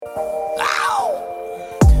Wet,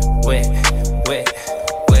 wet, wet,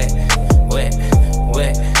 wet, wet,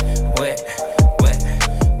 wet, wet,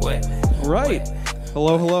 wet. Right.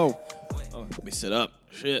 Hello, hello. Oh, let me sit up.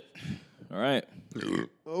 Shit. All right.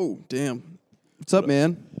 Oh, damn. What's up,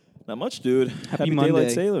 man? Not much, dude. Happy Monday.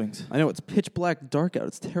 Daylight Savings. I know, it's pitch black dark out.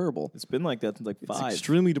 It's terrible. It's been like that since like It's 5.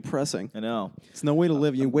 extremely depressing. I know. It's no way to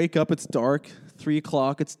live. You wake up, it's dark. 3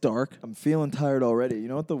 o'clock, it's dark. I'm feeling tired already. You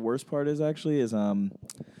know what the worst part is actually is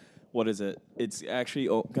what is it? It's actually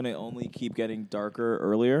gonna only keep getting darker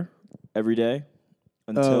earlier every day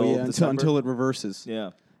until December. until it reverses.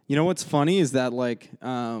 Yeah. You know what's funny is that like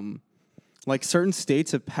certain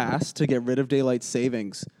states have passed to get rid of daylight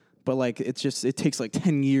savings, but like it takes like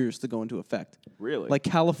 10 years to go into effect. Really? Like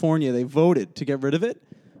California, they voted to get rid of it,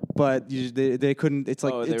 but they couldn't. It's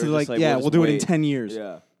like they it's were like, just like, yeah, we'll we'll just do it in wait. 10 years.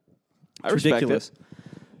 Yeah. I It's respect ridiculous. it.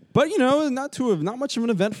 But not much of an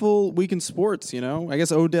eventful week in sports. You know, I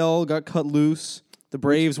guess Odell got cut loose. The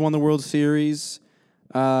Braves won the World Series.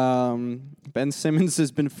 Ben Simmons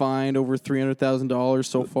has been fined over $300,000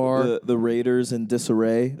 so far. The Raiders in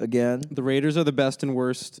disarray again. The Raiders are the best and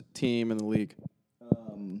worst team in the league.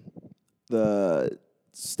 The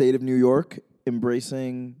state of New York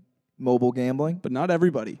embracing mobile gambling. But not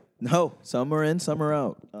everybody. No, some are in, some are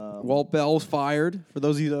out. Walt Bell's fired, for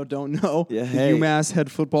those of you that don't know. Yeah, the hey. UMass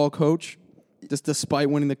head football coach, just despite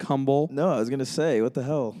winning the Cum Bowl. No, I was going to say, what the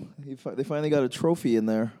hell? They finally got a trophy in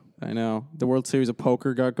there. I know. The World Series of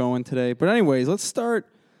Poker got going today. But anyways, let's start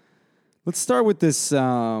with this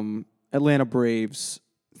Atlanta Braves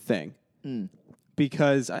thing.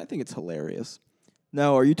 Because I think it's hilarious.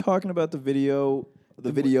 Now, are you talking about the videos?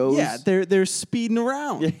 Yeah, they're speeding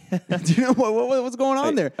around. Do you know what's going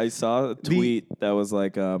on there? I saw a tweet that was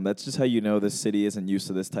like, that's just how you know this city isn't used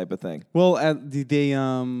to this type of thing. Well,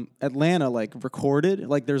 Atlanta recorded,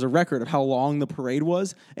 there's a record of how long the parade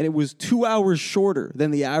was, and it was 2 hours shorter than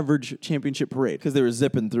the average championship parade. Because they were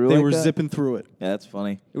zipping through. They like were that? zipping through it. Yeah, that's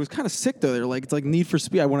funny. It was kind of sick though. It's like Need for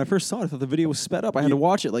Speed. When I first saw it, I thought the video was sped up. I had to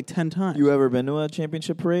watch it like 10 times. You ever been to a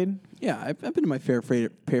championship parade? Yeah, I've been to my fair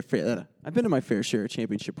share of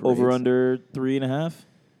championship parades. Over under 3.5?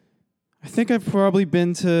 I think I've probably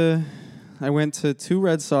been to. I went to 2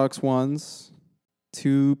 Red Sox ones,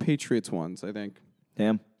 2 Patriots ones. I think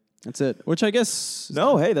Damn. that's it. Which I guess.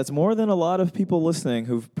 No, hey, that's more than a lot of people listening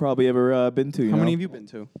who've probably ever been to. How many have you been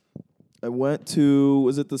to? I went to,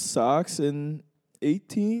 was it the Sox in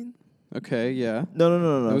 18? Okay, yeah. No.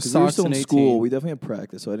 It was 'cause we were Sox still in in 18. school. We definitely had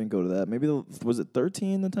practice, so I didn't go to that. Maybe, was it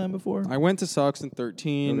 13 the time before? I went to Sox in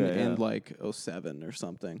 13 Okay, and yeah. 07 or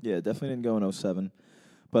something. Yeah, definitely didn't go in 07.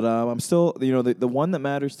 But I'm still, the one that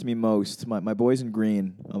matters to me most, my boys in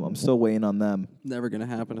green, I'm still waiting on them. Never gonna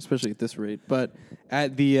happen, especially at this rate. But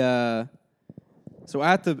at the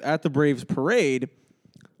at the Braves parade,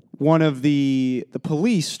 one of the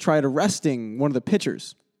police tried arresting one of the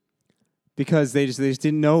pitchers because they just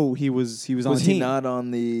didn't know he was on the Was team. he not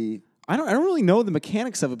on the? I don't really know the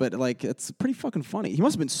mechanics of it, but it's pretty fucking funny. He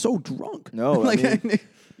must have been so drunk. No, I mean,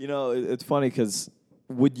 it's funny because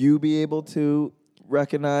would you be able to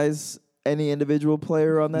recognize any individual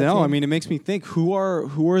player on that team? No, I mean it makes me think who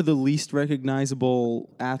are the least recognizable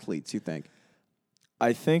athletes, you think?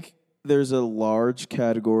 I think there's a large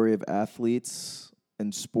category of athletes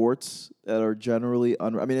in sports that are generally I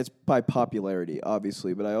mean, it's by popularity,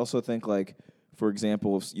 obviously, but I also think, for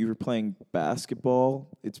example, if you were playing basketball,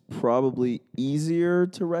 it's probably easier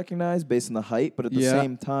to recognize based on the height, but at the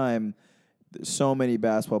same time, so many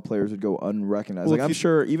basketball players would go unrecognized. Well, I'm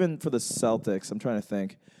sure even for the Celtics, I'm trying to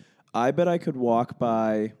think, I bet I could walk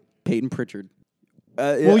by Peyton Pritchard.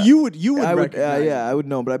 yeah. Well, you would I would, recognize him. I would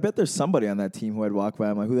know, but I bet there's somebody on that team who I'd walk by.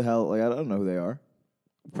 I'm like, who the hell? I don't know who they are.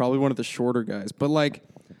 Probably one of the shorter guys. But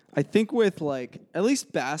I think with at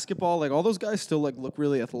least basketball, all those guys still look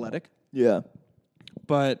really athletic. Yeah.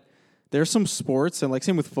 But there's some sports and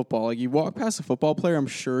same with football. You walk past a football player, I'm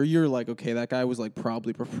sure you're okay, that guy was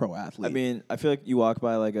probably a pro athlete. I mean, I feel like you walk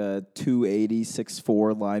by a 280,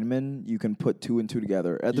 6'4" lineman, you can put 2 and 2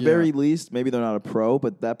 together. At the very least, maybe they're not a pro,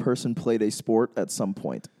 but that person played a sport at some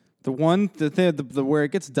point. the where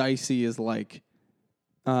it gets dicey is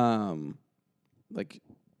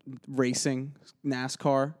racing,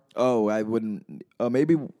 NASCAR. Oh, I wouldn't.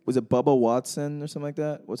 Maybe was it Bubba Watson or something like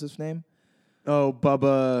that? What's his name? Oh,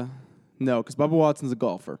 Bubba. No, because Bubba Watson's a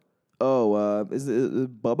golfer. Oh, is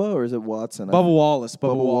it Bubba or is it Watson? Bubba Wallace.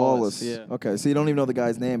 Bubba Wallace. Yeah. Okay, so you don't even know the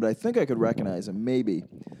guy's name, but I think I could recognize him, maybe.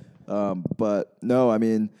 But no, I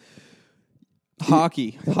mean,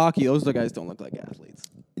 Hockey. Those guys don't look like athletes.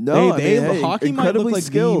 no, hockey might look incredibly like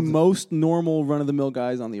skilled. the most normal run-of-the-mill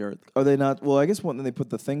guys on the earth. Are they not? Well, I guess when they put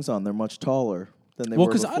the things on, they're much taller than they Well,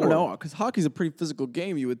 were because before. I don't know, because hockey's a pretty physical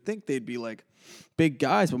game. You would think they'd be like big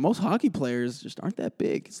guys, but most hockey players just aren't that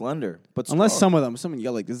big. Slender, but Unless strong. some of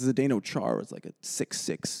you like this is Zdeno Chara, it's like a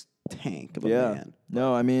 6'6" tank of a Yeah. man.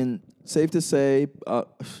 No, I mean, safe to say,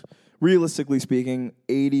 realistically speaking,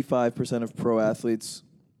 85% of pro athletes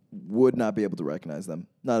would not be able to recognize them.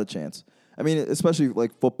 Not a chance. I mean, especially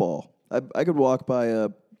like football. I could walk by a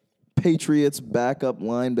Patriots backup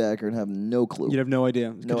linebacker and have no clue. You'd have no idea.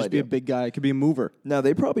 It could No just be idea. a big guy. It could be a mover. Now,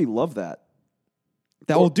 they probably love that.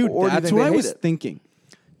 Well, dude, or do you that's think what they I hate was it? thinking.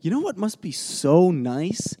 You know what must be so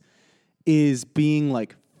nice is being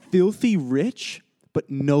like filthy rich, but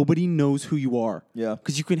nobody knows who you are. Yeah.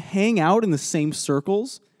 Because you can hang out in the same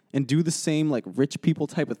circles and do the same like rich people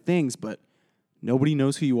type of things, but nobody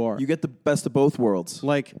knows who you are. You get the best of both worlds.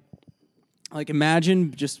 Like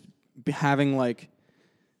imagine just having like,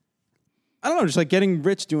 I don't know, just like getting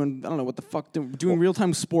rich doing, I don't know what the fuck, doing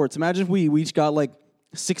real-time sports. Imagine if we each got like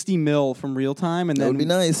 60 mil from real time and That then would be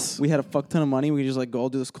nice. we had a fuck ton of money. We could just like go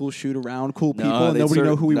do this cool shoot around, cool people, and nobody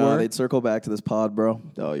know who we were. They'd circle back to this pod, bro.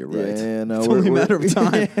 Oh, you're right. Yeah, no, It's only a matter of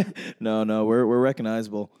time. no, we're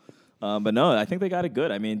recognizable. But no, I think they got it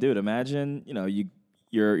good. I mean, dude, imagine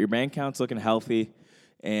your bank account's looking healthy,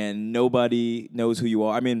 and nobody knows who you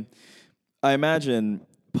are. I mean, I imagine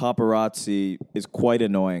paparazzi is quite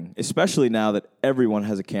annoying, especially now that everyone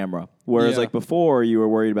has a camera. Whereas Yeah. like before, you were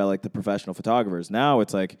worried about like the professional photographers. Now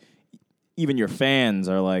it's like even your fans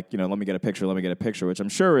are like, let me get a picture, which I'm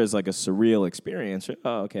sure is like a surreal experience.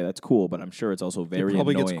 Oh, okay, that's cool, but I'm sure it's also very It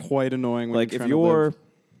probably annoying. gets quite annoying. When Like you're if trying to you're live.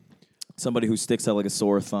 somebody who sticks out like a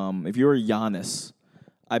sore thumb, if you're Giannis,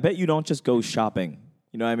 I bet you don't just go shopping.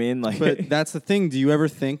 You know what I mean? Like, But that's the thing. Do you ever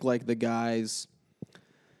think like the guys,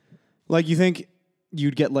 like you think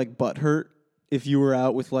you'd get like butthurt if you were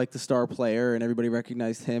out with like the star player and everybody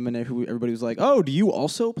recognized him and everybody was like, oh, do you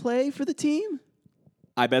also play for the team?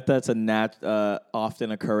 I bet that's a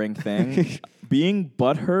often occurring thing. Being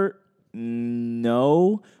butthurt,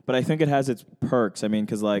 no, but I think it has its perks. I mean,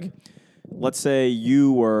 because like, let's say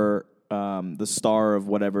you were the star of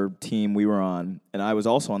whatever team we were on, and I was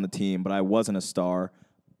also on the team, but I wasn't a star.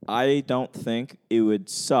 I don't think it would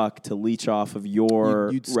suck to leech off of your.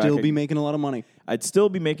 You'd still be making a lot of money. I'd still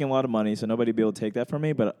be making a lot of money, so nobody'd be able to take that from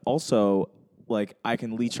me. But also, like, I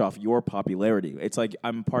can leech off your popularity. It's like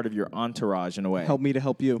I'm part of your entourage in a way. Help me to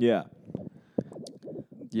help you. Yeah.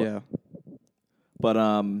 Yeah. But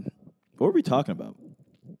what were we talking about?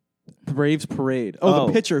 Braves parade. Oh, Oh.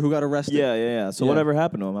 the pitcher who got arrested. Yeah. So Yeah. whatever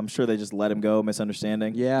happened to him? I'm sure they just let him go.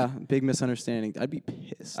 Misunderstanding. Yeah, big misunderstanding. I'd be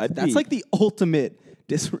pissed. I'd That's be- like the ultimate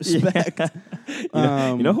disrespect. You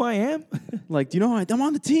know who I am? Like, do you know I'm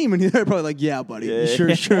on the team? And they're probably like, yeah, buddy. Yeah.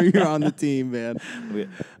 Sure, you're on the team, man.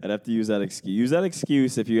 I'd have to use that excuse. Use that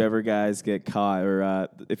excuse if you ever guys get caught or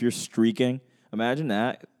if you're streaking. Imagine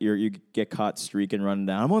that you get caught streaking, running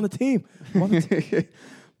down. I'm on the team. I'm on the team.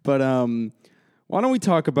 But why don't we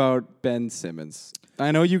talk about Ben Simmons?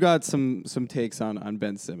 I know you got some takes on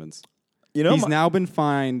Ben Simmons. You know, He's now been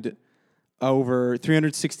fined over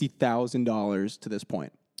 $360,000 to this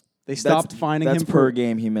point. They stopped fining That's him per for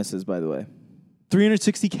game he misses, by the way.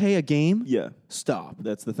 $360K a game. Yeah, Stop.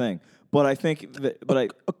 that's the thing. But I think that,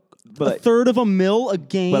 A third of a mil a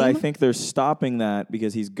game. But I think they're stopping that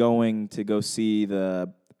because he's going to go see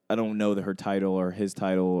I don't know her title or his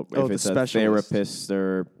title, Oh, if the it's a specialist. therapist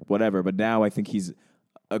or whatever. But now I think he's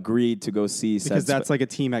agreed to go see because that's like a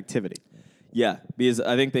team activity. Yeah, because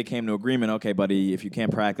I think they came to agreement. Okay, buddy, if you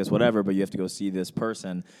can't practice, whatever, but you have to go see this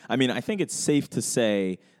person. I mean, I think it's safe to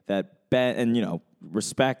say that Ben, and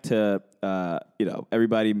respect to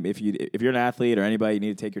everybody. If you're an athlete or anybody, you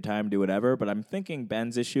need to take your time, do whatever. But I'm thinking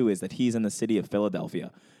Ben's issue is that he's in the city of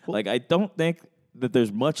Philadelphia. Like, I don't think that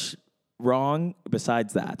there's much wrong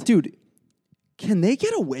besides that. Dude, can they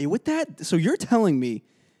get away with that? So you're telling me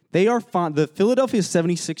they are the Philadelphia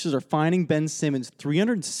 76ers are fining Ben Simmons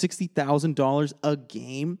 $360,000 a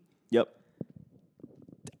game? Yep.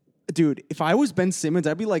 Dude, if I was Ben Simmons,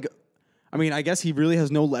 I'd be like, I mean, I guess he really has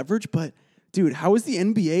no leverage, but dude, how is the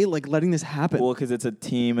NBA like letting this happen? Well, because it's a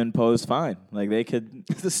team imposed fine. Like, they could.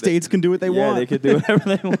 The states can do what they want. Yeah, they could do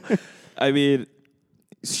whatever they want. I mean,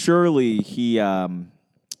 surely he,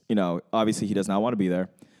 obviously he does not want to be there.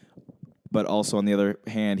 But also, on the other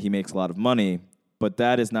hand, he makes a lot of money. But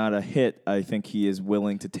that is not a hit I think he is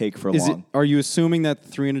willing to take for long. Are you assuming that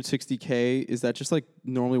 $360K, is that just like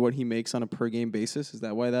normally what he makes on a per game basis? Is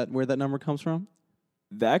that where that number comes from?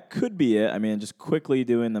 That could be it. I mean, just quickly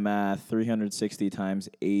doing the math, 360 times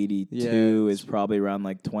 82 Yeah, is probably around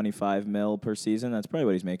like 25 mil per season. That's probably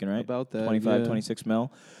what he's making, right? About that, 25, yeah. 26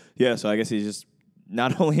 mil. Yeah, so I guess he's just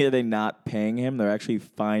not only are they not paying him, they're actually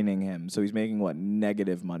fining him. So he's making what,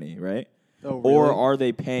 negative money, right? Oh, really? Or are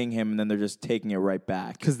they paying him and then they're just taking it right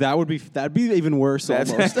back? Because that'd be even worse. That's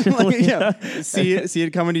Almost. actually- see it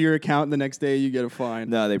coming to your account, and the next day you get a fine.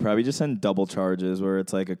 No, they probably just send double charges where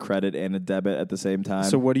it's like a credit and a debit at the same time.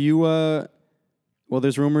 So what do you? Well,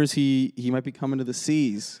 there's rumors he might be coming to the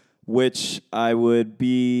C's. Which I would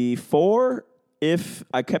be for if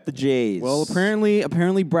I kept the Jays. Well,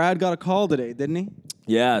 apparently Brad got a call today, didn't he?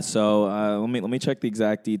 Yeah. So let me check the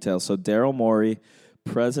exact details. So Daryl Morey,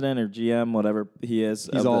 president or GM, whatever he is,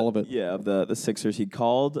 He's all of it. Yeah, of the Sixers. He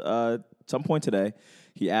called some point today.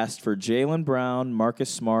 He asked for Jaylen Brown, Marcus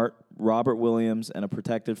Smart, Robert Williams, and a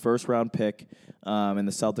protected first-round pick. And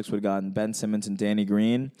the Celtics would have gotten Ben Simmons and Danny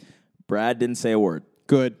Green. Brad didn't say a word.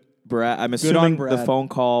 Good. Brad, I'm on assuming the Brad. phone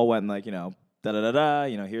call went like, da-da-da-da,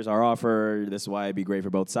 here's our offer. This is why it'd be great for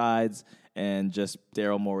both sides. And just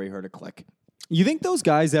Daryl Morey heard a click. You think those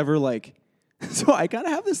guys ever like? So I kind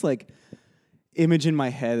of have this like image in my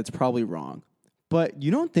head. It's probably wrong, but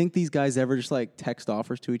you don't think these guys ever just like text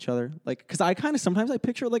offers to each other? Like, because I kind of sometimes I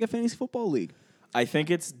picture it like a fantasy football league. I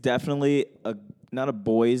think it's definitely not a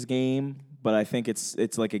boys' game, but I think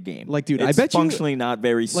it's like a game. Like, dude, it's I bet you functionally not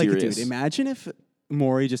very Like, serious. dude, imagine if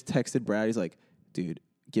Morey just texted Brad. He's like, dude,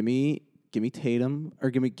 give me Tatum or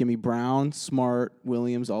give me Brown, Smart,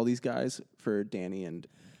 Williams, all these guys for Danny and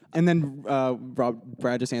then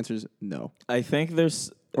Brad just answers no I think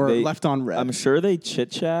there's or left on red. I'm sure they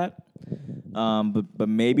chit chat, but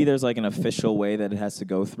maybe there's like an official way that it has to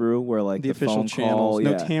go through where like the the official phone channels, call,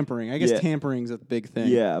 no yeah. tampering. I guess Yeah. tampering's a big thing.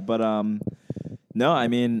 Yeah, but no, I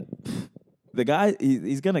mean, the guy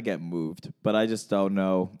he's gonna get moved, but I just don't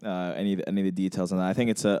know any of the details on that. I think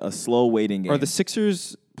it's a slow waiting game. Are the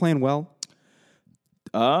Sixers playing well?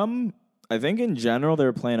 I think in general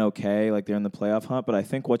they're playing okay, like they're in the playoff hunt. But I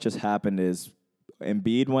think what just happened is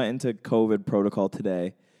Embiid went into COVID protocol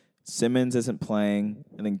today. Simmons isn't playing.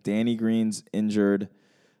 I think Danny Green's injured,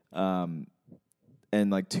 and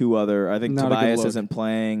like two other. I think Not a good Tobias look. isn't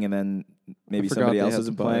playing, and then maybe forgot somebody they else had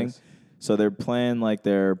isn't Tobias. playing. So they're playing like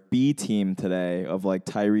their B team today of like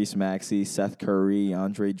Tyrese Maxey, Seth Curry,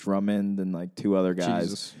 Andre Drummond, and like two other guys.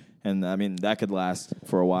 Jesus. And I mean that could last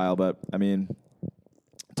for a while, but I mean.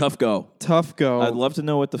 Tough go. Tough go. I'd love to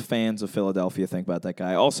know what the fans of Philadelphia think about that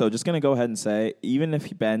guy. Also, just going to go ahead and say, even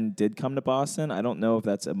if Ben did come to Boston, I don't know if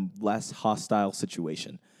that's a less hostile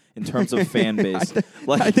situation in terms of fan base.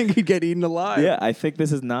 I think he'd get eaten alive. Yeah, I think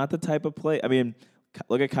this is not the type of play. I mean,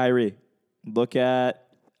 look at Kyrie. Look at,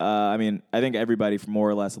 I think everybody more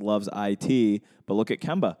or less loves IT, but look at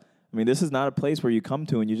Kemba. I mean, this is not a place where you come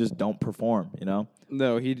to and you just don't perform,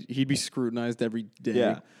 No, he'd be scrutinized every day.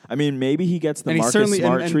 Yeah. I mean, maybe he gets the And he's Marcus certainly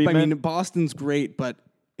Smart treatment. I mean, Boston's great, but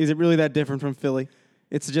is it really that different from Philly?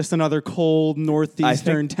 It's just another cold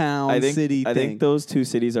northeastern city I thing. think those two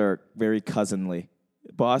cities are very cousinly.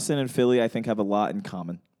 Boston and Philly, I think, have a lot in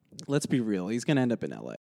common. Let's be real. He's going to end up in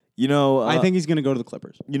L.A. I think he's going to go to the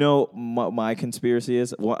Clippers. My conspiracy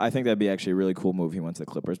is, well, I think that'd be actually a really cool move if he went to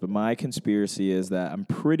the Clippers, but my conspiracy is that I'm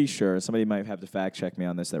pretty sure, somebody might have to fact check me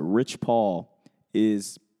on this, that Rich Paul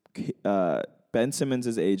is Ben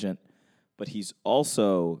Simmons' agent, but he's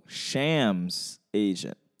also Sham's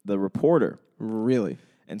agent, the reporter. Really?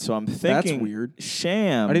 And so I'm thinking, That's weird.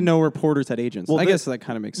 Sham. I didn't know reporters had agents. Well, I guess that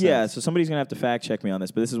kind of makes sense. Yeah, so somebody's going to have to fact check me on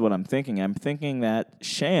this, but this is what I'm thinking. I'm thinking that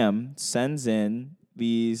Sham sends in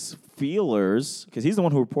these feelers, because he's the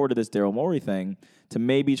one who reported this Daryl Morey thing, to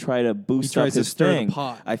maybe try to boost up tries to his stir the thing.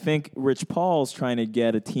 pot. I think Rich Paul's trying to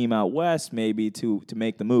get a team out west maybe to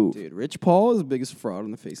make the move. Dude, Rich Paul is the biggest fraud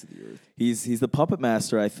on the face of the earth. He's the puppet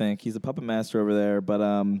master, I think. He's the puppet master over there. But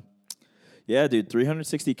yeah, dude,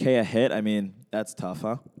 $360K a hit. I mean, that's tough,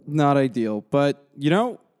 huh? Not ideal. But,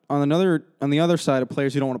 on the other side of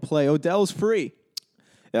players who don't want to play, Odell's free.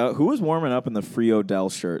 Who was warming up in the free Odell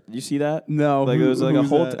shirt? Did you see that? No, Like, it was like a who's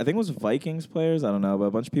whole, that? I think it was Vikings players. I don't know, but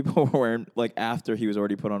a bunch of people were wearing, like, after he was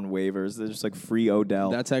already put on waivers. They're just like free Odell.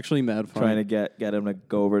 That's actually mad fun. trying to get him to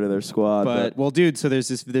go over to their squad. But well, dude, so there's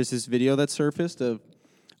this video that surfaced of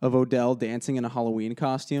Odell dancing in a Halloween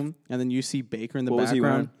costume, and then you see Baker in the What was he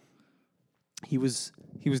background. wearing? He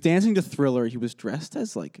was dancing to Thriller. He was dressed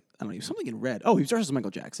as like I don't know, something in red. Oh, he was dressed as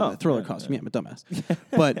Michael Jackson. Oh, The Thriller yeah, costume. Yeah, I'm a dumbass.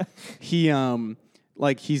 But he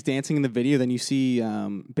like he's dancing in the video. Then you see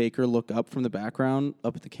Baker look up from the background,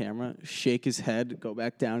 up at the camera, shake his head, go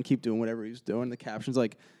back down, keep doing whatever he was doing. The caption's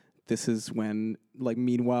like, "This is when." Like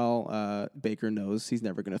meanwhile, Baker knows he's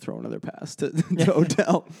never going to throw another pass to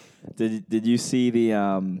Odell. Did you see the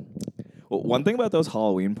well, one thing about those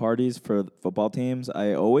Halloween parties for football teams,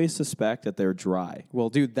 I always suspect that they're dry. Well,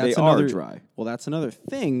 dude, that's They another are dry. Well, that's another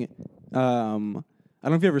thing. I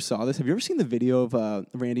don't know if you ever saw this. Have you ever seen the video of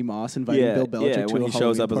Randy Moss inviting Bill Belichick to when a he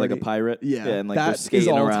shows Halloween up as like a party? pirate. Yeah, and like that they're is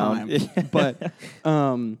skating all around. time. But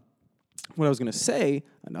what I was gonna say,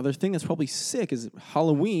 another thing that's probably sick is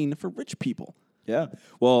Halloween for rich people. Yeah.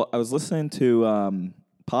 Well, I was listening to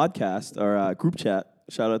podcast or group chat.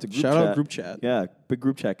 Shout out to group chat. Shout out group chat. Yeah, big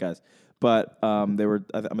group chat guys. But they were.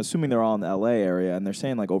 I'm assuming they're all in the LA area, and they're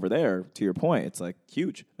saying like over there. To your point, it's like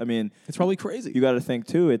huge. I mean, It's probably crazy. you got to think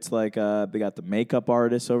too. It's like they got the makeup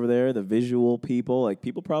artists over there, the visual people. Like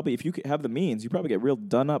people probably, if you have the means, you probably get real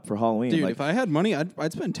done up for Halloween. Dude, like, if I had money, I'd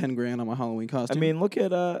spend $10,000 on my Halloween I costume. mean, look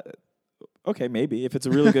at. Okay, maybe if it's a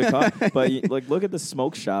really good but like look at the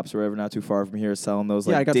smoke shops wherever not too far from here selling those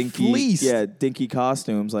like I got dinky, fleeced. dinky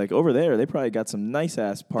costumes. Like over there, they probably got some nice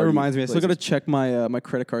ass party. that reminds me, I still got to places. check my my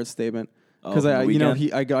credit card statement because from the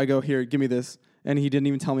weekend? I go here, give me this, and he didn't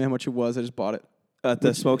even tell me how much it was. I just bought it. At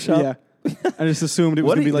the smoke shop. Yeah, I just assumed it was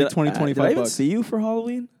What gonna be like did 20, I 25 even bucks. see you for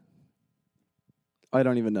Halloween? I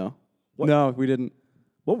don't even know. What? No, we didn't.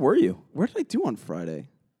 What were you? Where did I do on Friday?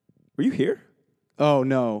 Were you here? Oh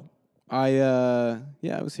no, I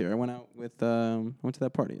was here. I went out with I went to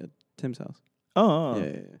that party at Tim's house. Oh,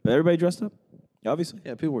 Yeah. Everybody dressed up? Obviously.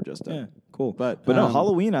 Yeah, people were just Yeah, cool. But no,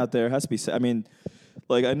 Halloween out there has to be. I mean,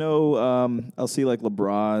 like I know I'll see like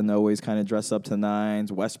LeBron always kind of dress up to the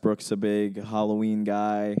nines. Westbrook's a big Halloween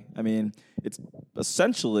guy. I mean, it's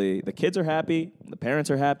essentially the kids are happy, the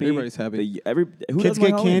parents are happy, Everybody's happy. Who Kids doesn't like get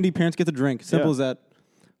Halloween? candy, parents get to drink. Simple Yeah. as that.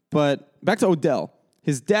 But back to Odell.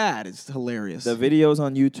 His dad is hilarious. The videos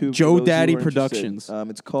on YouTube. Joe for those who Daddy are interested. Productions.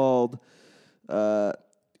 It's called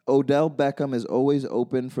Odell Beckham is always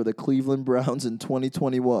open for the Cleveland Browns in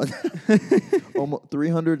 2021. Almost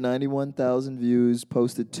 391,000 views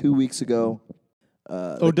posted 2 weeks ago.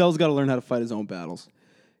 Odell's got to learn how to fight his own battles.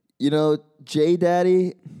 You know, J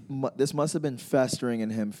Daddy, this must have been festering in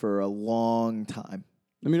him for a long time.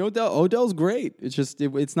 I mean, Odell's great. It's just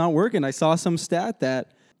it's not working. I saw some stat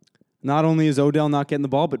that not only is Odell not getting the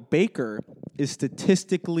ball, but Baker is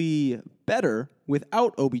statistically better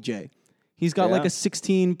without OBJ. He's got like Yeah. a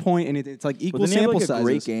 16 point, and it's like equal Well, didn't he have sample like sizes. a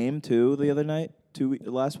great game too the other night,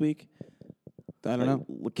 last week? I don't know.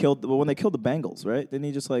 When they killed the Bengals, right? Didn't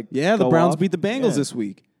he just like Yeah, the go Browns off? beat the Bengals Yeah. this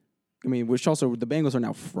week. I mean, which also the Bengals are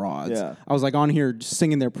now frauds. Yeah. I was like on here just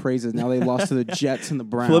singing their praises. Now they lost to the Jets and the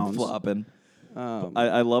Browns. Flip flopping.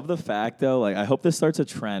 I love the fact though. Like, I hope this starts a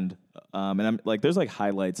trend. And I'm like, there's like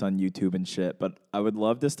highlights on YouTube and shit. But I would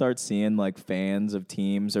love to start seeing like fans of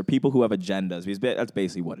teams or people who have agendas. Because that's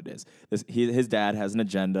basically what it is. His dad has an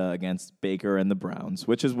agenda against Baker and the Browns,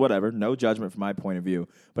 which is whatever. No judgment from my point of view.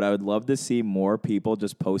 But I would love to see more people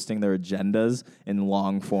just posting their agendas in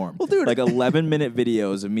long form. Well, dude, like 11-minute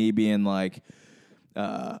videos of me being like,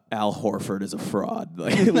 Al Horford is a fraud.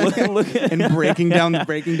 Like, look at and breaking down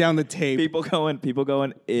the tape. people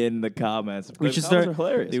going in the comments. We should The comments start. are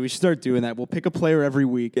hilarious. Dude, we should start doing that. We'll pick a player every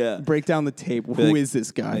week. Yeah. Break down the tape. Be Who like, is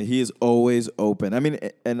this guy? He is always open. I mean,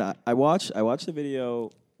 and I watched the video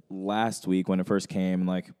last week when it first came, and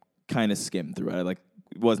like kind of skimmed through it. I like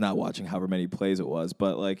was not watching however many plays it was,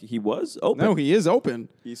 but like he was open. No, he is open.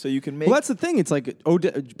 So you can make. Well, that's the thing. It's like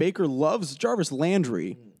Baker loves Jarvis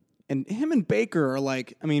Landry, and him and Baker are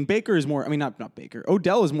like. I mean, Baker is more. I mean, not Baker.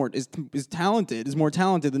 Odell is talented. Is more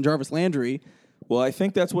talented than Jarvis Landry. Well, I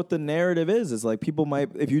think that's what the narrative is. Is like people might,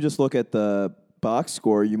 if you just look at the box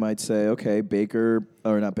score, you might say, okay,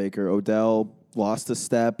 Odell lost a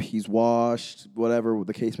step, he's washed, whatever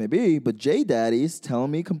the case may be. But J Daddy's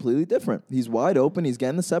telling me completely different. He's wide open. He's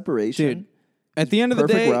getting the separation. Dude, at the end of the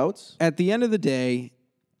Perfect day, routes. At the end of the day,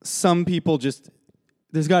 some people just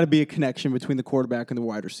there's got to be a connection between the quarterback and the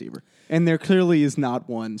wide receiver, and there clearly is not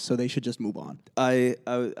one. So they should just move on. I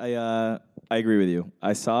agree with you.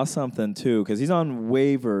 I saw something too because he's on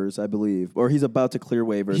waivers, I believe, or he's about to clear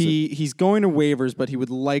waivers. He's going to waivers, but he would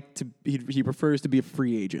like to. He prefers to be a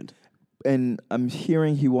free agent. And I'm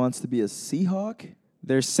hearing he wants to be a Seahawk.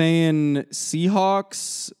 They're saying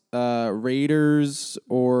Seahawks, Raiders,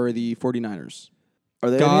 or the 49ers.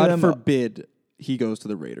 Are they? God any of them, forbid he goes to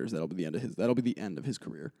the Raiders. That'll be the end of his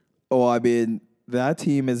career. Oh, I mean, that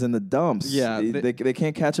team is in the dumps. Yeah, they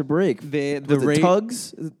can't catch a break. The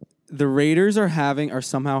Tugs. The Raiders are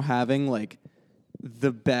somehow having like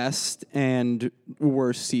the best and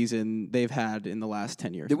worst season they've had in the last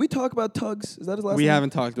 10 years. Did we talk about Tugs? Is that his last We name?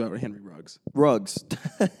 haven't talked about Henry Ruggs. Rugs.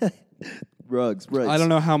 Rugs. I don't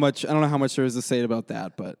know how much there is to say about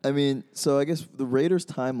that, but I mean, so I guess the Raiders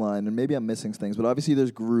timeline, and maybe I'm missing things, but obviously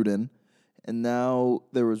there's Gruden, and now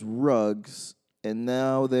there was Ruggs, and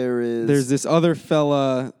now there's this other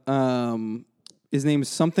fella. His name is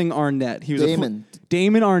something Arnett. He was Damon.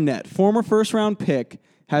 Damon Arnett, former first round pick,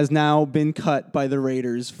 has now been cut by the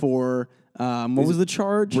Raiders for what was the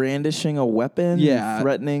charge? Brandishing a weapon, Yeah.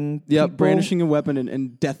 threatening. Yep, people brandishing a weapon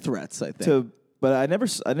and death threats. I think. But I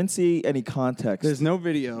didn't see any context. There's no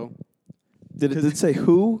video. Did it say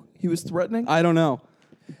who he was threatening? I don't know.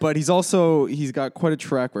 But he's got quite a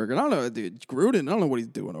track record. I don't know, dude. Gruden, I don't know what he's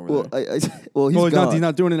doing over there. He's He's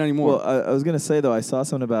not doing it anymore. Well, I was gonna say though, I saw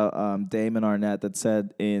something about Damon Arnett that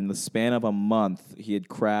said in the span of a month he had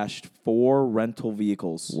crashed 4 rental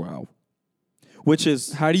vehicles. Wow. Which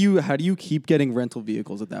is, How do you keep getting rental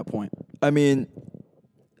vehicles at that point? I mean,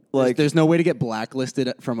 like, there's no way to get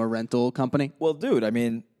blacklisted from a rental company. well, dude, I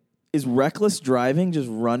mean, is reckless driving just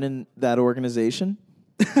running that organization?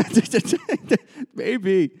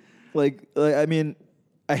 Maybe. Like, I mean,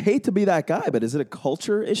 I hate to be that guy, but is it a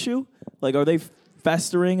culture issue? Like, are they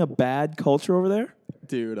festering a bad culture over there?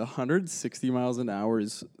 Dude, 160 miles an hour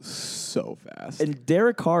is so fast. And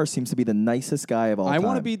Derek Carr seems to be the nicest guy of all time. I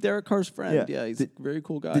want to be Derek Carr's friend. Yeah. Yeah, he's a very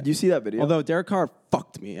cool guy. Did you see that video? Although Derek Carr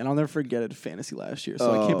fucked me, and I'll never forget it at fantasy last year,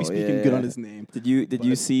 so I can't be speaking good on his name. Did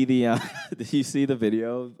you see the did you see the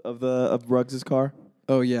video of Ruggs' car?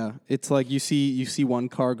 Oh yeah, it's like you see one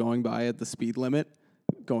car going by at the speed limit,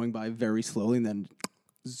 going by very slowly, and then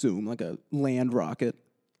zoom like a land rocket.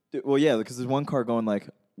 Well, yeah, because there's one car going like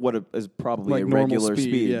what is probably Like a normal regular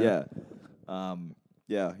speed. yeah.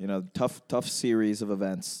 Yeah, you know, tough series of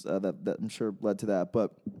events that I'm sure led to that.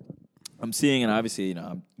 But I'm seeing, and obviously, you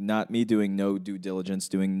know, not me doing no due diligence,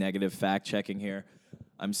 doing negative fact checking here.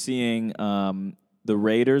 I'm seeing the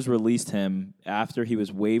Raiders released him after he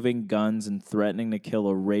was waving guns and threatening to kill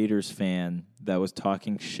a Raiders fan that was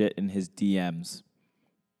talking shit in his DMs.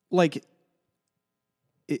 Like,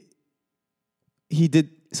 he did.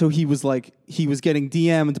 So he was getting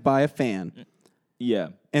DM'd by a fan, Yeah.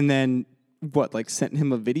 and then sent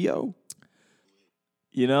him a video.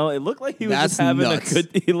 You know, it looked like he was That's just having nuts. a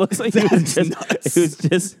good. He looks like he was That's just.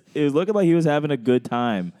 nuts. It was looking like he was having a good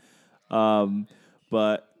time,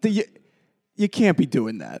 but You can't be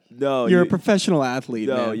doing that. No, you're a professional athlete.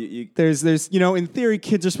 No, man. There's in theory,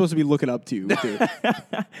 kids are supposed to be looking up to you,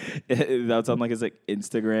 dude. that's on like his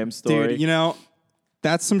Instagram story. Dude,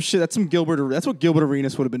 that's some shit. That's what Gilbert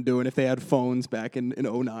Arenas would have been doing if they had phones back in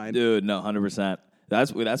 09. Dude, no, 100%.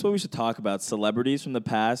 That's what we should talk about. Celebrities from the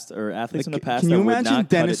past or athletes from the past. Can that you would imagine not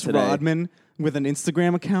Dennis cut it today. Rodman with an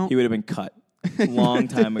Instagram account? He would have been cut a long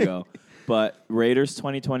time ago. But Raiders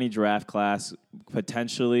 2020 draft class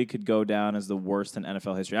potentially could go down as the worst in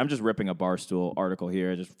NFL history. I'm just ripping a Barstool article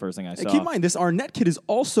here. Just first thing I saw. Keep in mind, this Arnett kid is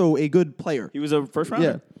also a good player. He was a first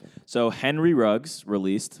rounder. Yeah. So Henry Ruggs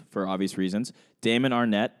released for obvious reasons. Damon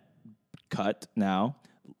Arnett cut now.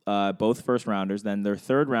 Both first rounders. Then their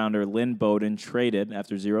third rounder, Lynn Bowden, traded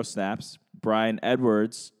after 0 snaps. Brian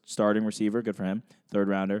Edwards, starting receiver, good for him, third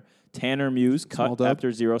rounder. Tanner Muse cut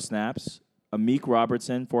after 0 snaps. Amik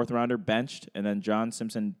Robertson, fourth rounder, benched. And then John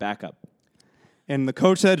Simpson, backup. And the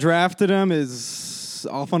coach that drafted him is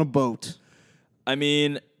off on a boat. I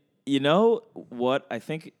mean, you know what? I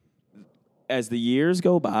think as the years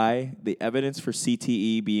go by, the evidence for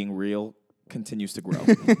CTE being real continues to grow.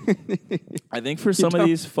 I think for some of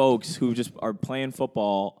these folks who just are playing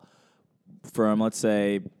football from, let's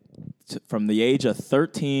say, from the age of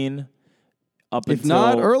 13 up If until...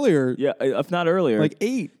 not earlier. Yeah, if not earlier. Like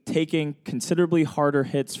 8. Taking considerably harder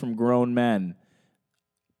hits from grown men,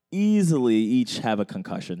 easily each have a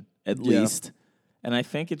concussion, at least. And I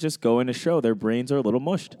think it's just going to show their brains are a little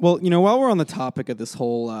mushed. Well, while we're on the topic of this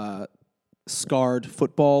whole scarred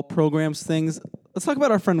football programs things, let's talk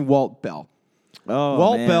about our friend Walt Bell. Oh,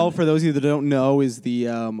 Walt man. Bell, for those of you that don't know, is the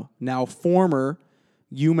now former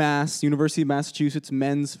UMass, University of Massachusetts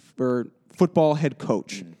men's football head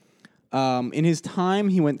coach. In his time,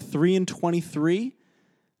 he went 3-23.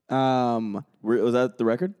 Was that the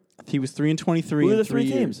record? He was 3-23. Who are in the 3 three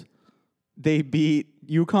years. teams? They beat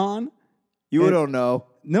UConn. You don't know.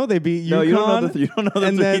 No, they beat UConn. No, you don't know you don't know the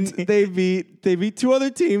and three then teams. they beat 2 other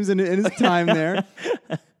teams in his time there.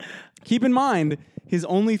 Keep in mind, his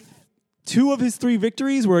only 2 of his 3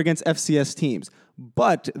 victories were against FCS teams.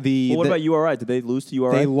 But What about URI? Did they lose to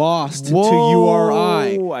URI? They lost to Whoa.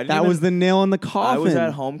 URI. That was the nail in the coffin. I was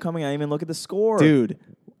at homecoming. I didn't even look at the score. Dude.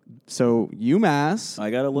 So UMass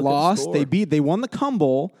I gotta look at the lost. score. They won the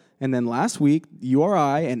Cumble, and then last week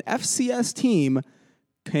URI, an FCS team,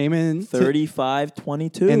 came in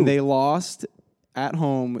 35-22. and they lost at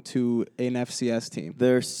home to an FCS team.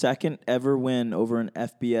 Their second ever win over an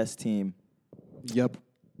FBS team. Yep.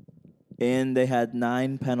 And they had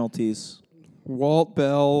 9 penalties. Walt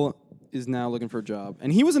Bell is now looking for a job,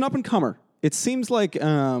 and he was an up and comer. It seems like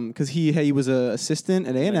because he was an assistant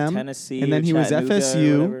at A&M, Tennessee, and then or he was Chattanooga or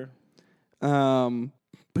FSU. whatever.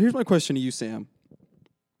 But here's my question to you, Sam.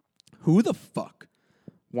 Who the fuck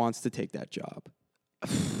wants to take that job?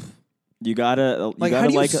 You gotta Like, how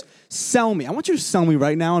do you sell me? I want you to sell me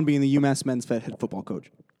right now on being the UMass men's head football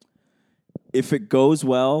coach. if it goes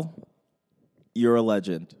well, you're a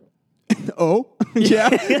legend. Oh, yeah.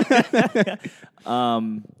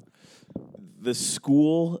 The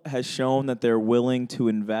school has shown that they're willing to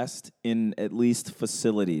invest in at least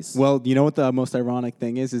facilities. Well, you know what the most ironic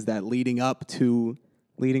thing is that leading up to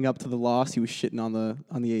the loss, he was shitting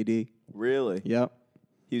on the AD. Really? Yep.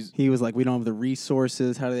 He was like, we don't have the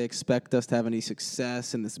resources. How do they expect us to have any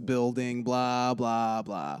success in this building? Blah, blah,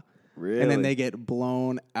 blah. Really? And then they get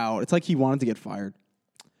blown out. It's like he wanted to get fired.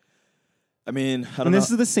 I mean, I don't And know.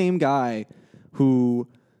 this is the same guy who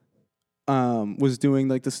was doing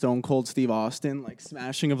like the Stone Cold Steve Austin, like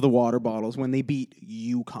smashing of the water bottles when they beat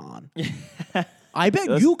UConn. I bet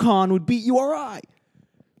UConn would beat URI.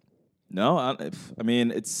 No, I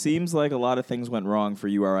mean, it seems like a lot of things went wrong for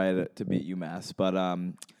URI to beat UMass. But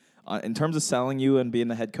in terms of selling you and being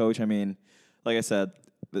the head coach, I mean, like I said,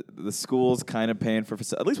 the school's kind of paying for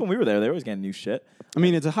at least when we were there, they were always getting new shit. I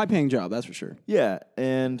mean, it's a high-paying job, that's for sure. Yeah,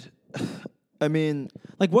 and I mean,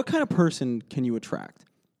 like, what kind of person can you attract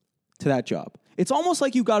to that job? It's almost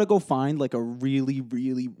like you got to go find like a really,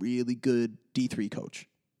 really, really good D3 coach.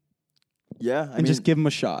 yeah, I And just give him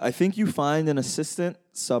a shot. I think you find an assistant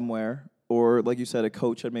somewhere, or like you said, a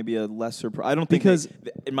coach at maybe a lesser. I don't think Because-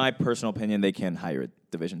 in my personal opinion, they can hire a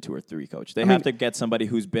Division 2 or 3 coach. They have to get somebody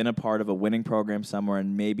who's been a part of a winning program somewhere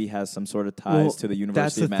and maybe has some sort of ties to the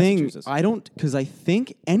University of that's the thing. Massachusetts. Because I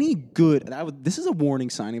think any good. This is a warning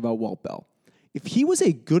signing about Walt Bell. If he was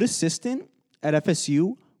a good assistant at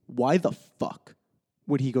FSU, why the fuck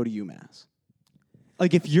would he go to UMass?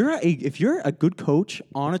 Like, if you're a good coach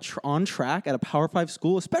on on track at a Power 5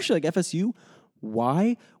 school, especially like FSU,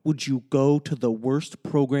 why would you go to the worst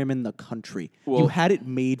program in the country? Well- You had it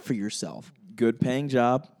made for yourself. Good paying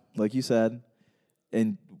job, like you said,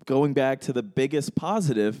 and going back to the biggest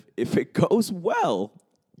positive, if it goes well,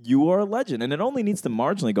 you are a legend, and it only needs to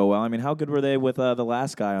marginally go well. I mean, how good were they with the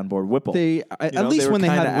last guy on board, Whipple? At least were when they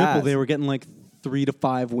had kinda Whipple, ass. they were getting like 3 to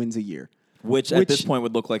 5 wins a year. which at this point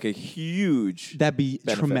would look like a huge. That'd be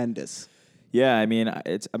benefit. tremendous. Yeah, I mean,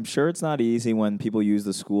 I'm sure it's not easy when people use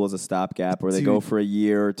the school as a stopgap, where they go Dude, for a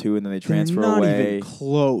year or two and then they They're transfer not away. even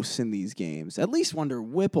close in these games. At least under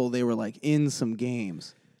Whipple, they were like in some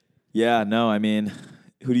games. Yeah, no, I mean,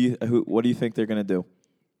 what do you think they're gonna do?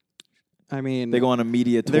 I mean, They go on a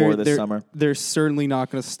media tour this summer. They're certainly not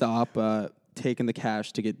going to stop taking the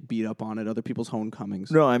cash to get beat up on at other people's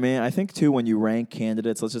homecomings. No, I mean, I think too when you rank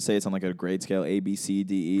candidates, let's just say it's on like a grade scale A, B, C,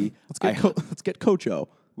 D, E. Let's get Coach O.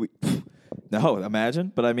 No,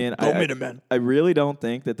 imagine. But I mean, I really don't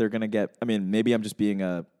think that they're gonna get. I mean, maybe I'm just being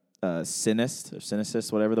a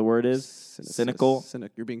cynicist, whatever the word is, cynical.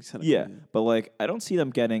 You're being cynical. Yeah, but like I don't see them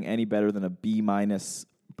getting any better than a B-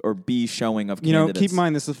 or B showing of You know, candidates. keep in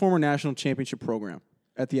mind this is a former national championship program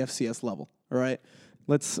at the FCS level. All right,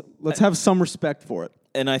 let's have some respect for it.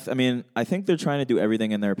 And I mean, I think they're trying to do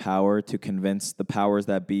everything in their power to convince the powers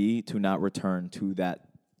that be to not return to that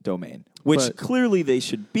domain, which But- clearly they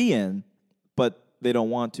should be in, but they don't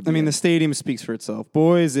want to be. I mean, in. the stadium speaks for itself.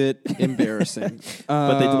 Boy, is it embarrassing.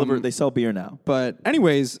 But they sell beer now. But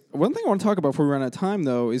anyways, one thing I want to talk about before we run out of time,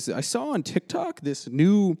 though, is I saw on TikTok this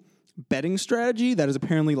new betting strategy that is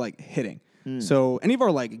apparently like hitting. So any of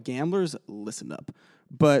our like gamblers, listen up.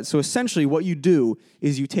 But so essentially what you do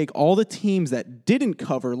is you take all the teams that didn't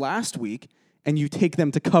cover last week and you take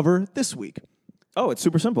them to cover this week. Oh, it's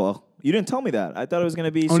super simple. You didn't tell me that. I thought it was going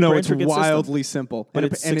to be Oh super no, it's intricate system. wildly simple. But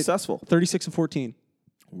And it's and successful. 36-14.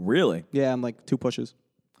 Really? Yeah, and like 2 pushes.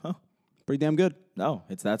 Huh. Pretty damn good. No,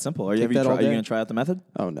 it's that simple. Are you Take that all day. going to try out the method?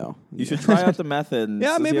 Oh no. You should try out the method. And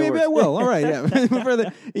Yeah, see maybe how it I works. will. All right, yeah. For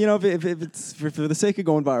the, if it's for the sake of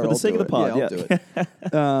going viral, For the sake of the pod, I'll do it.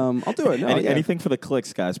 I'll do it. No, yeah. Anything for the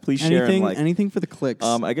clicks, guys. Please share and like. Anything for the clicks.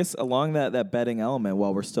 I guess along that betting element,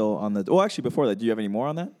 while we're still on the. Well, actually, before that, do you have any more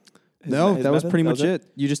on that? No, His that was method? pretty That much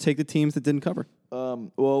it. You just take the teams that didn't cover.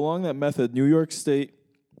 Well, along that method, New York State,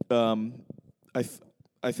 I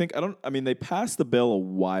think they passed the bill a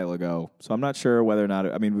while ago, so I'm not sure whether or not.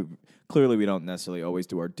 Clearly we don't necessarily always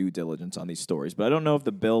do our due diligence on these stories, but I don't know if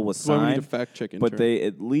the bill was Why we need signed. to fact check. But they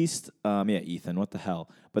at least, Ethan, what the hell?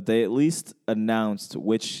 But they at least announced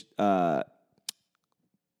which, what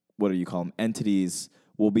do you call them, entities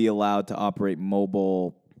will be allowed to operate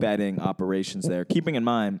mobile betting operations there, keeping in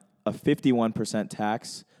mind a 51%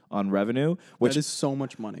 tax on revenue, which that is so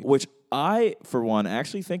much money. which I, for one,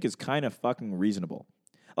 actually think is kind of fucking reasonable.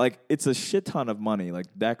 Like, it's a shit ton of money. Like,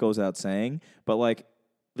 that goes out saying. But, like,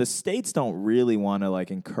 the states don't really want to like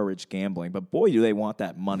encourage gambling, but boy, do they want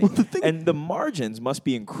that money. And the margins must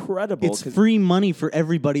be incredible. It's free money for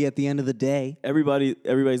everybody at the end of the day.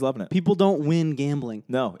 Everybody's loving it. People don't win gambling.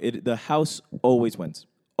 No, the house always wins.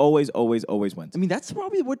 Always wins. I mean, that's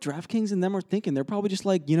probably what DraftKings and them are thinking. They're probably just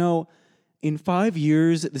like, you know, in 5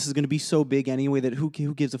 years, this is going to be so big anyway that who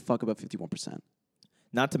gives a fuck about 51%?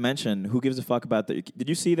 Not to mention, who gives a fuck about did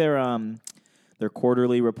you see their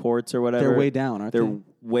quarterly reports or whatever? They're way down, aren't they? They're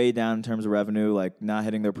way down in terms of revenue, like not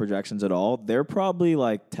hitting their projections at all. They're probably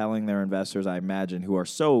like telling their investors, I imagine, who are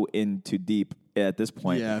so into deep at this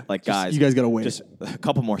point, like guys, you guys got to wait. Just a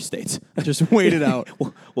couple more states. Just wait it out.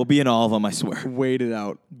 We'll be in all of them, I swear. Wait it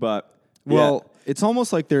out. But it's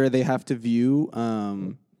almost like they have to view.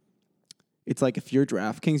 It's like if you're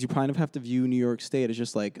DraftKings, you kind of have to view New York State as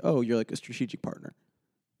just like, oh, you're like a strategic partner.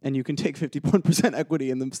 And you can take 51% equity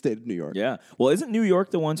in the state of New York. Yeah. Well, isn't New York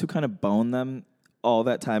the ones who kind of boned them all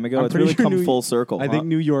that time ago? I'm It's pretty really sure come full circle. I think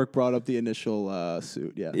New York brought up the initial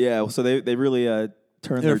suit, yeah. Yeah, so they really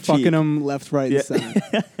turned They're their fucking cheek. them left, right, and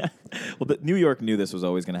center. Well, New York knew this was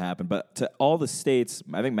always going to happen, but to all the states,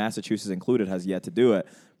 I think Massachusetts included, has yet to do it.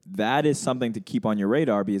 That is something to keep on your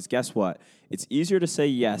radar because guess what? It's easier to say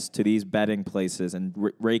yes to these betting places and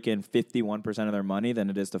rake in 51% of their money than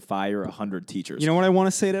it is to fire 100 teachers. You know what I want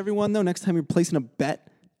to say to everyone, though? Next time you're placing a bet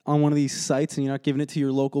on one of these sites and you're not giving it to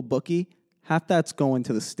your local bookie, half that's going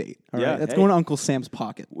to the state. All right? That's going to Uncle Sam's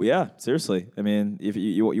pocket. Well, yeah, seriously. I mean, if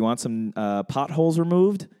you want some potholes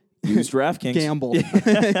removed, use DraftKings. Gamble.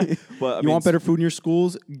 But, you want better food in your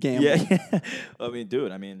schools? Gamble. Yeah. I mean,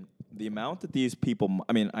 dude, the amount that these people,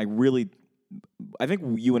 I think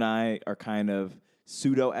you and I are kind of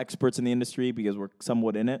pseudo experts in the industry because we're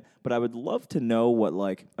somewhat in it, but I would love to know what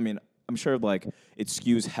I'm sure it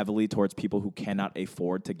skews heavily towards people who cannot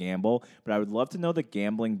afford to gamble, but I would love to know the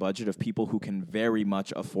gambling budget of people who can very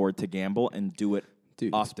much afford to gamble and do it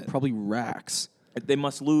often. It's probably racks. They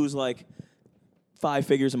must lose 5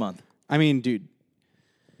 figures a month. I mean, dude,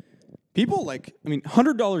 people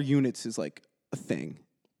 $100 units is like a thing.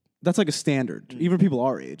 That's like a standard, even for people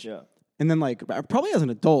our age. Yeah. And then probably as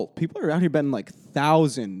an adult, people are out here betting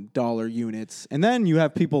 $1,000 units. And then you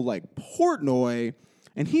have people like Portnoy,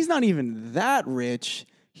 and he's not even that rich.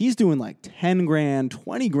 He's doing 10 grand,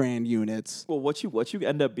 20 grand units. Well, what you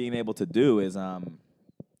end up being able to do is I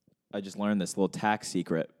just learned this little tax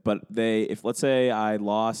secret, but if let's say I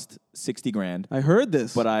lost 60 grand, I heard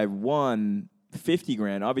this, but I won 50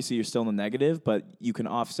 grand, obviously you're still in the negative, but you can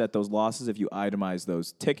offset those losses if you itemize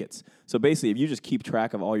those tickets. So basically, if you just keep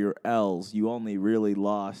track of all your L's, you only really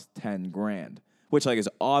lost 10 grand, which is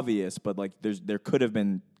obvious, but there could have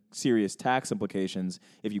been serious tax implications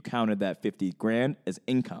if you counted that 50 grand as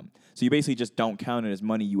income. So you basically just don't count it as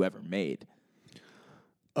money you ever made.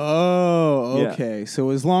 Oh, okay. Yeah.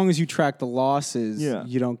 So as long as you track the losses, yeah.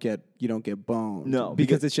 you don't get boned. No,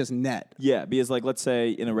 because it's just net. Yeah, because let's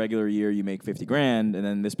say in a regular year you make 50 grand, and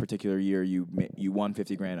then this particular year you won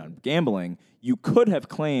 50 grand on gambling. You could have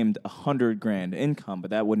claimed 100 grand income,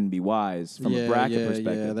 but that wouldn't be wise from a bracket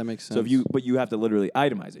perspective. Yeah, that makes sense. So you have to literally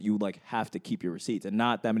itemize it. You have to keep your receipts, and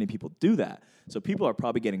not that many people do that. So people are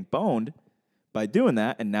probably getting boned by doing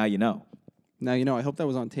that, and now you know. Now you know. I hope that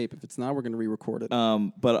was on tape. If it's not, we're going to re-record it.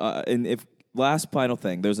 And if last final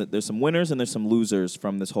thing, there's some winners and there's some losers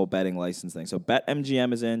from this whole betting license thing. So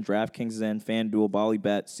BetMGM is in, DraftKings is in, FanDuel,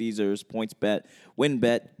 Ballybet, Caesars, PointsBet,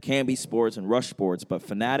 WinBet, Kambi Sports, and Rush Sports. But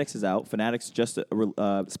Fanatics is out. Fanatics just spent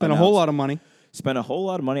a whole lot of money. Spent a whole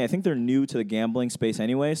lot of money. I think they're new to the gambling space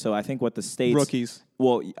anyway. So I think what the states rookies.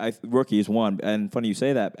 Well, rookies one. And funny you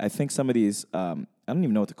say that. I think some of these. I don't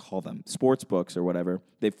even know what to call them, sports books or whatever.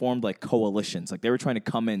 They formed coalitions. They were trying to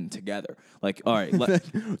come in together. All right,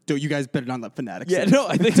 don't you guys better not let Fanatics in. Yeah, no,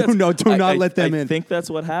 I think that's, do not let them in. I think that's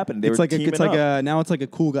what happened. Now it's like a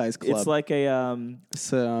cool guys club. It's like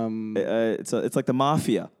it's like the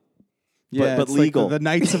mafia. Yeah, but legal. The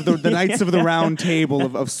knights of the knights of the round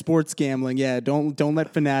table of sports gambling. Yeah, don't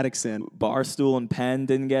let Fanatics in. Barstool and Penn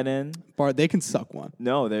didn't get in. They can suck one.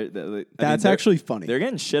 No, that's actually funny. They're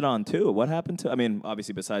getting shit on too. What happened to?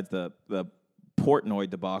 Obviously besides the Portnoy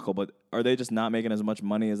debacle, but are they just not making as much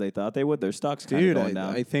money as they thought they would? Their stock's kind of going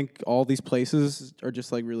down. I think all these places are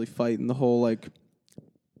just really fighting the whole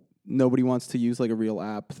nobody wants to use a real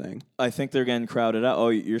app thing. I think they're getting crowded out. Oh,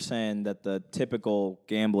 you're saying that the typical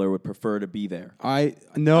gambler would prefer to be there? I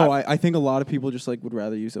think a lot of people just would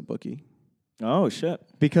rather use a bookie. Oh shit!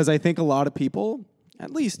 Because I think a lot of people,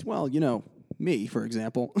 at least, me for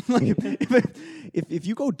example, if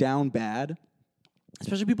you go down bad,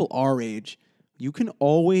 especially people our age, you can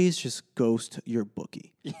always just ghost your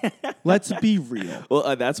bookie. Let's be real.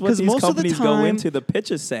 Well, that's what 'Cause these most of the companies go time- into. The pitch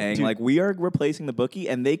is saying, Dude. like, we are replacing the bookie,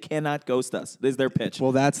 and they cannot ghost us. This is their pitch.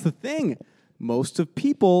 Well, that's the thing. Most of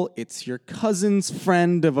people, it's your cousin's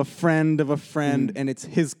friend of a friend of a friend, and it's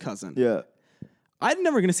his cousin. yeah. I'm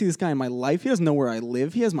never gonna see this guy in my life. He doesn't know where I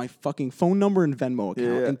live. He has my fucking phone number and Venmo account.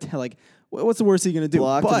 Yeah. And like, what's the worst he gonna do?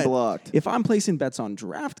 Blocked and But blocked. if I'm placing bets on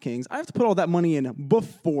DraftKings, I have to put all that money in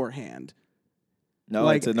beforehand. No,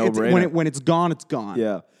 like it's a no-brainer. when it's gone, it's gone.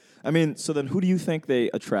 Yeah. I mean, so then who do you think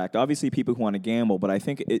they attract? Obviously, people who want to gamble, but I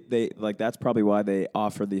think that's probably why they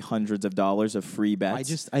offer the hundreds of dollars of free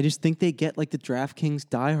bets. I just think they get like the DraftKings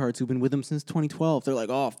diehards who've been with them since 2012. They're like,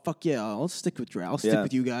 oh fuck yeah, I'll stick with I'll stick Yeah.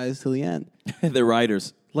 with you guys till the end. They're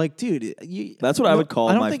riders. Like, dude, That's what I would call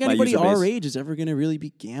I don't my- think my anybody user our base. age is ever gonna really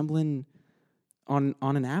be gambling on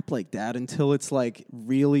an app like that until it's like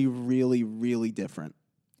really, really, really different.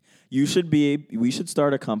 We should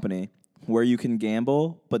start a company where you can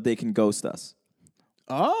gamble, but they can ghost us.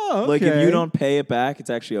 Oh, okay. Like, if you don't pay it back,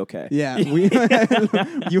 it's actually okay. Yeah,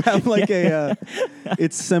 you have like a.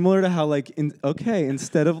 It's similar to how like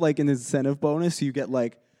instead of like an incentive bonus, you get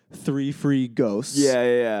like 3 free ghosts.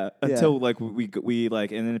 Yeah. Until like we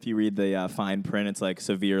like, and then if you read the fine print, it's like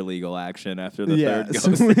severe legal action after the third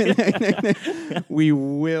ghost. We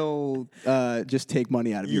will just take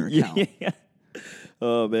money out of your account. Yeah.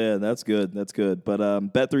 Oh man, that's good. That's good. But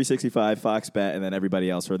Bet365, Fox Bet, and then everybody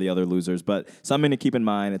else are the other losers. But something to keep in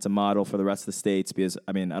mind, it's a model for the rest of the states because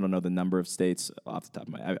I mean I don't know the number of states off the top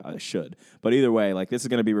of my I should. But either way, like this is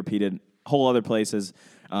going to be repeated whole other places.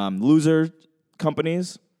 Loser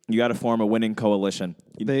companies, you got to form a winning coalition.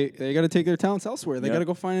 They got to take their talents elsewhere. They Yeah. got to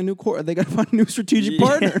go find a new They got to find a new strategic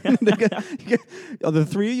partner. The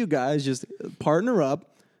three of you guys just partner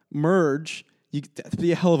up, merge. That'd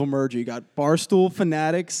be a hell of a merger. You got Barstool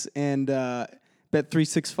Fanatics and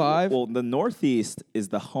Bet365. Well, the Northeast is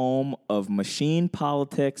the home of machine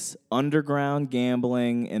politics, underground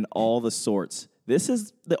gambling, and all the sorts. This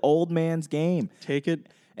is the old man's game. Take it.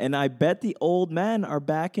 And I bet the old men are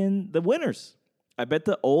backing the winners. I bet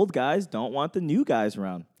the old guys don't want the new guys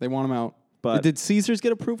around. They want them out. But- did Caesars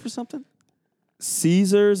get approved for something?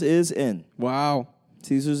 Caesars is in. Wow.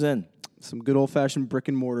 Caesars in. Some good old-fashioned brick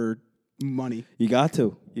and mortar money. You got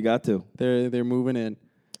to. You got to. They're moving in.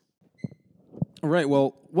 All right.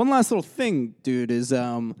 Well, one last little thing, dude, is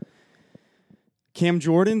Cam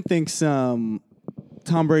Jordan thinks Tom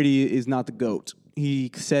Brady is not the GOAT.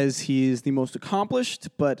 He says he is the most accomplished,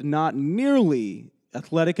 but not nearly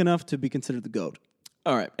athletic enough to be considered the GOAT.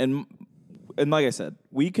 All right. And like I said,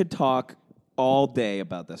 we could talk all day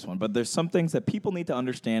about this one, but there's some things that people need to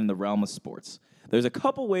understand in the realm of sports. There's a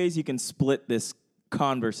couple ways you can split this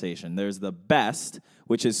conversation. There's the best,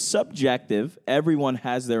 which is subjective. Everyone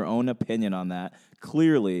has their own opinion on that.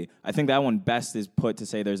 Clearly, I think that one best is put to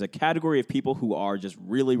say there's a category of people who are just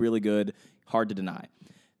really, really good, hard to deny.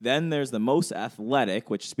 Then there's the most athletic,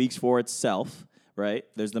 which speaks for itself, right?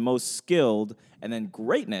 There's the most skilled, and then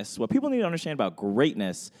greatness. What people need to understand about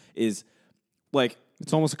greatness is like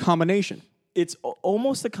It's almost a combination. it's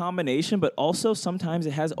almost a combination, but also sometimes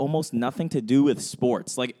it has almost nothing to do with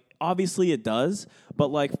sports. Like, obviously it does, but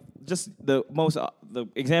like just the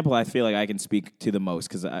example I feel like I can speak to the most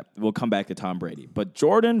because we'll come back to Tom Brady. But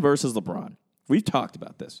Jordan versus LeBron, we've talked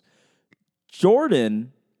about this.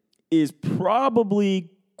 Jordan is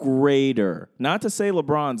probably greater. Not to say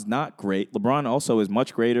LeBron's not great. LeBron also is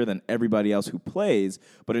much greater than everybody else who plays.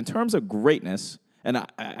 But in terms of greatness, and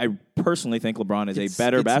I personally think LeBron is a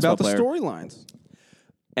better basketball player. It's about the storylines.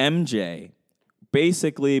 MJ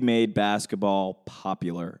basically made basketball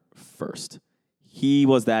popular first. He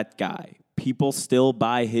was that guy. People still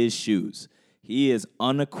buy his shoes. He is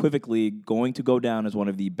unequivocally going to go down as one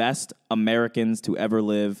of the best Americans to ever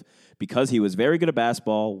live because he was very good at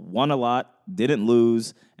basketball, won a lot, didn't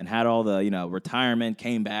lose, and had all the, retirement,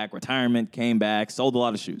 came back, sold a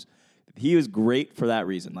lot of shoes. He was great for that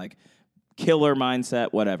reason. Like, killer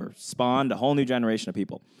mindset, whatever. Spawned a whole new generation of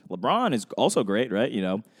people. LeBron is also great, right?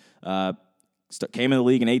 Came in the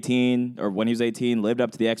league in 18, or when he was 18, lived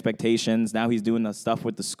up to the expectations. Now he's doing the stuff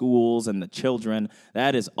with the schools and the children.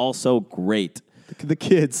 That is also great. The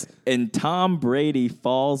kids. And Tom Brady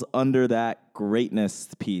falls under that greatness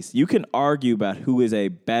piece. You can argue about who is a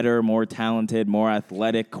better, more talented, more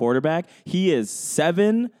athletic quarterback. He is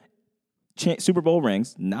 7 Super Bowl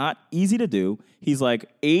rings, not easy to do. He's like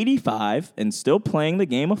 85 and still playing the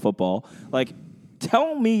game of football. Like,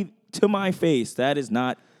 tell me to my face that is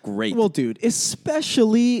not great. Well, dude,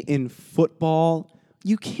 especially in football,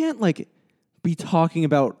 you can't be talking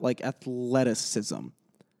about athleticism,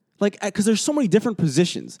 because there's so many different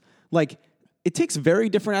positions. Like it takes very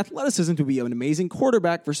different athleticism to be an amazing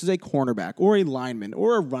quarterback versus a cornerback or a lineman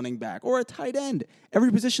or a running back or a tight end.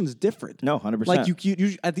 Every position is different. No, 100%. Like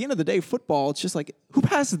you at the end of the day, football, it's just like who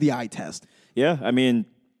passes the eye test? Yeah, I mean,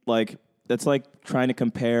 like that's like trying to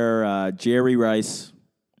compare Jerry Rice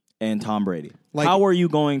and Tom Brady. Like, how are you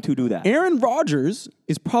going to do that? Aaron Rodgers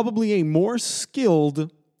is probably a more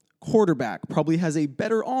skilled quarterback, probably has a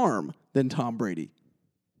better arm than Tom Brady.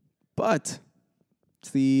 But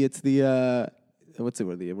it's the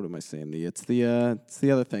what am I saying? It's the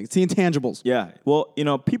other thing. It's the intangibles. Yeah. Well,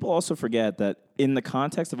 people also forget that in the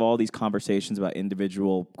context of all these conversations about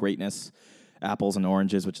individual greatness, apples and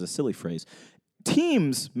oranges, which is a silly phrase,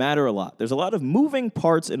 teams matter a lot. There's a lot of moving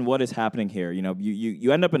parts in what is happening here.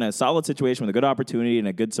 You end up in a solid situation with a good opportunity and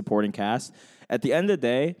a good supporting cast. At the end of the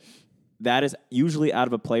day, that is usually out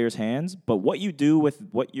of a player's hands. But what you do with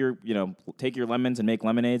what take your lemons and make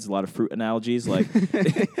lemonades, a lot of fruit analogies. Like,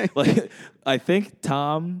 I think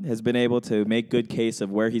Tom has been able to make good case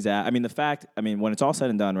of where he's at. When it's all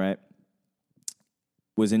said and done, right,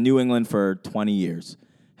 was in New England for 20 years,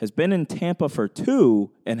 has been in Tampa for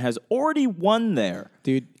 2, and has already won there.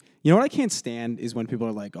 Dude, you know what I can't stand is when people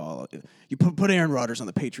are like, oh, you put Aaron Rodgers on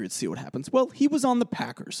the Patriots, see what happens. Well, he was on the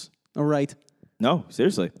Packers, all right? No,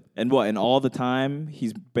 seriously. And what? And all the time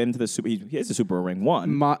he's been to the Super. He has a Super Bowl ring,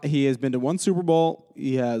 one. He has been to 1 Super Bowl.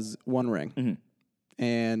 He has 1 ring, Mm-hmm.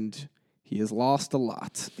 and he has lost a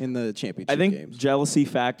lot in the championship I think games. jealousy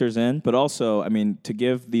factors in, but also, to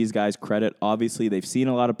give these guys credit, obviously they've seen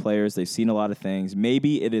a lot of players, they've seen a lot of things.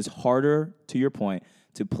 Maybe it is harder, to your point,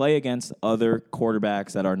 to play against other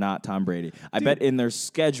quarterbacks that are not Tom Brady. I bet in their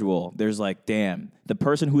schedule, there's like, damn, the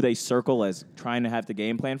person who they circle as trying to have the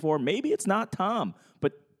game plan for, maybe it's not Tom,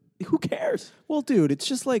 but who cares? Well, dude, it's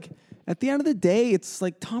just like at the end of the day, it's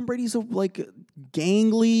like Tom Brady's a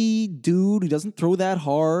gangly dude who doesn't throw that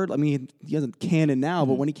hard. I mean, he hasn't cannon now,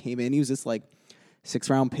 but when he came in, he was this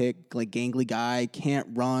 6th-round pick, gangly guy, can't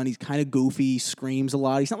run. He's kind of goofy, screams a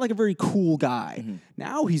lot. He's not a very cool guy. Mm-hmm.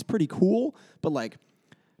 Now he's pretty cool, but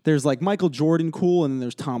there's Michael Jordan cool, and then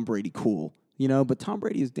there's Tom Brady cool, But Tom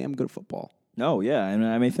Brady is damn good at football. No, yeah, and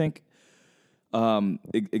I think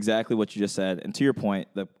exactly what you just said. And to your point,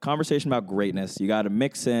 the conversation about greatness, you got to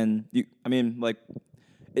mix in.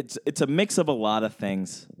 It's a mix of a lot of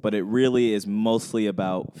things, but it really is mostly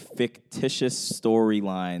about fictitious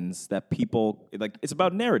storylines that people It's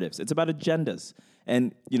about narratives. It's about agendas.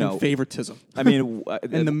 And favoritism. And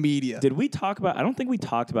the media. Did we talk about? I don't think we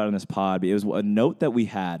talked about it in this pod. But it was a note that we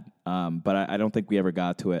had, but I don't think we ever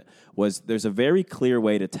got to it. Was there's a very clear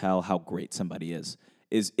way to tell how great somebody is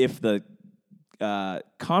if the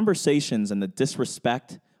conversations and the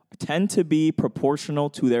disrespect tend to be proportional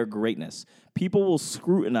to their greatness. People will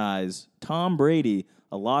scrutinize Tom Brady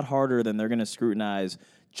a lot harder than they're going to scrutinize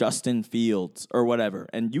Justin Fields or whatever.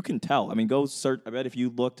 And you can tell. Go search. I bet if you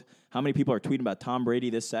looked how many people are tweeting about Tom Brady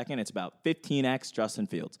this second, it's about 15x Justin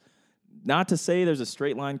Fields. Not to say there's a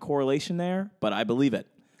straight line correlation there, but I believe it.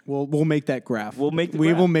 We'll make that graph. We will make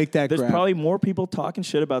that graph. There's probably more people talking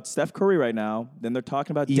shit about Steph Curry right now than they're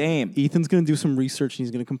talking about Dame. Ethan's going to do some research, and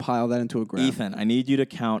he's going to compile that into a graph. Ethan, I need you to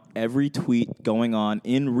count every tweet going on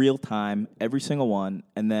in real time, every single one,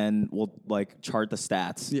 and then we'll chart the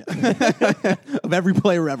stats. Yeah. Of every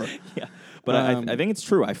player ever. Yeah. But I think it's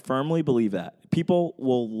true. I firmly believe that. People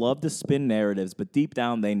will love to spin narratives, but deep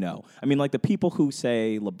down they know. The people who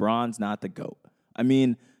say LeBron's not the GOAT.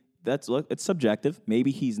 It's subjective.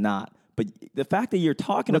 Maybe he's not. But the fact that you're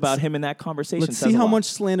talking about him in that conversation let's see how much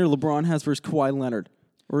slander LeBron has versus Kawhi Leonard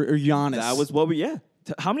or Giannis. That was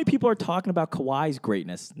how many people are talking about Kawhi's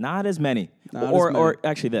greatness? Not as many. Not as many. Or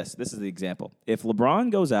actually this is the example. If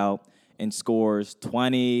LeBron goes out and scores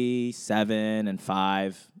 27 and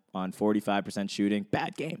 5 on 45% shooting,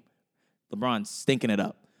 bad game. LeBron's stinking it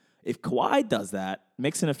up. If Kawhi does that,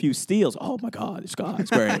 mixing a few steals, oh my God, this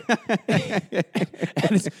guy's great.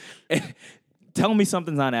 Tell me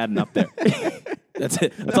something's not adding up there. That's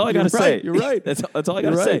it. That's all I got to say. You're right. That's all I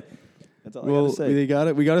got to say. That's all I got to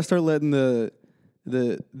say. We got to start letting the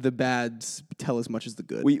bads tell as much as the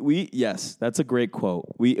good. Yes, that's a great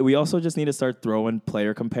quote. We also just need to start throwing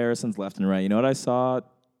player comparisons left and right. You know what I saw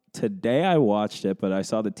today? I watched it, but I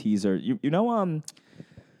saw the teaser.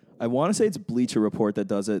 I want to say it's Bleacher Report that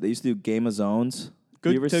does it. They used to do Game of Zones.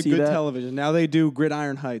 Good, you ever see good that? television. Now they do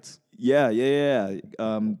Gridiron Heights. Yeah.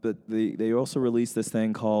 But they also released this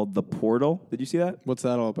thing called The Portal. Did you see that? What's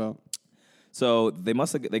that all about? So they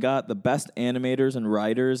got the best animators and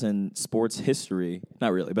writers in sports history.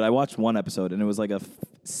 Not really, but I watched one episode, and it was like a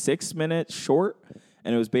 6-minute short,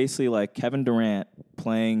 and it was basically like Kevin Durant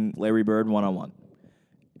playing Larry Bird one-on-one.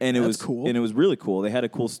 And it That's was cool. And it was really cool. They had a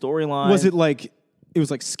cool storyline. Was it like it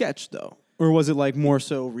was like sketch though, or was it like more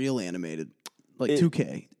so real animated, like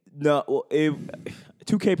 2K? No, well,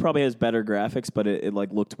 2K probably has better graphics, but it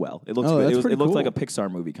like looked well. It looked Oh, good. that's It pretty looked cool. like a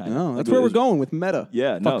Pixar movie kind of. No, Like, that's it where we're was- going with Meta.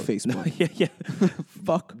 Yeah, Fuck no, Facebook. no, yeah.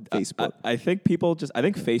 Fuck Facebook. I think people I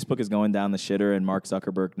think Facebook is going down the shitter, and Mark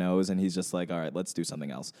Zuckerberg knows, and he's just like, all right, let's do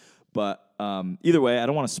something else. But either way, I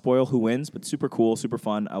don't want to spoil who wins, but super cool, super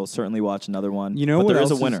fun. I will certainly watch another one. You know but what there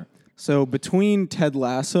is else a winner. So between Ted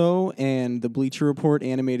Lasso and the Bleacher Report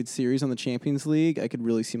animated series on the Champions League, I could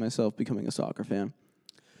really see myself becoming a soccer fan.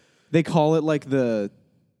 They call it like I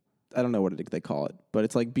don't know what they call it, but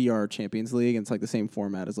it's like BR Champions League, and it's like the same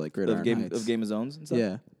format as like Gridiron Heights. Of Game of Zones and stuff.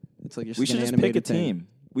 Yeah, it's like We should an just pick a animated thing. team.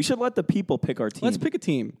 We should let the people pick our team. Let's pick a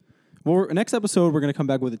team. Well, next episode we're gonna come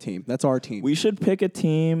back with a team. That's our team. We should pick a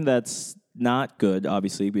team that's not good,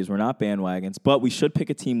 obviously, because we're not bandwagons. But we should pick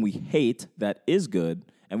a team we hate that is good,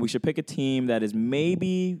 and we should pick a team that is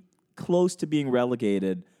maybe close to being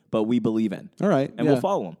relegated, but we believe in. All right, And we'll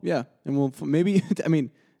follow them. Yeah, and we'll maybe. I mean,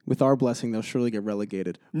 with our blessing, they'll surely get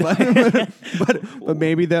relegated. But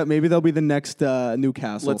maybe they'll be the next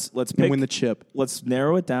Newcastle. Let's and pick, win the chip. Let's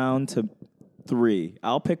narrow it down to 3.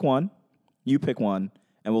 I'll pick one, you pick one,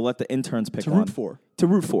 and we'll let the interns pick To one. root for. To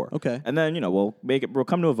root for. Okay. And then, we'll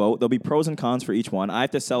come to a vote. There'll be pros and cons for each one. I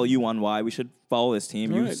have to sell you on why we should follow this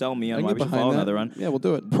team. All You right. sell me I on can why get we should behind follow that. another one. Yeah, we'll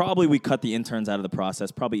do it. Probably we cut the interns out of the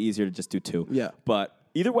process. Probably easier to just do 2. Yeah. But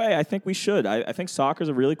either way, I think we should. I think soccer's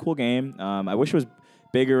a really cool game. I wish it was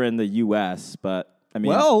bigger in the U.S., but I mean...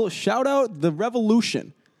 Well, shout out the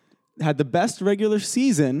Revolution. Had the best regular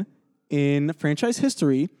season in franchise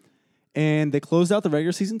history, and they closed out the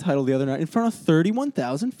regular season title the other night in front of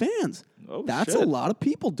 31,000 fans. Oh, That's shit. a lot of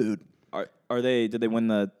people, dude. Are they? Did they win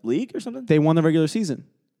the league or something? They won the regular season.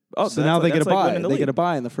 Oh, so now they get a that's like bye. winning the They league. get a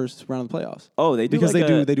bye in the first round of the playoffs. Oh, they do because like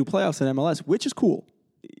they do playoffs in MLS, which is cool.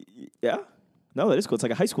 Yeah. No, that is cool. It's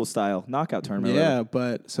like a high school style knockout tournament. Yeah,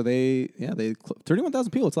 but so they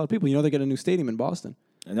 31,000 people. It's a lot of people. You know, they get a new stadium in Boston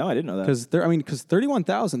No, I didn't know that. because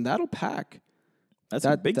 31,000 that'll pack. That's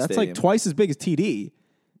a big That's stadium. like twice as big as TD.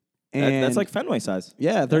 And That's like Fenway size.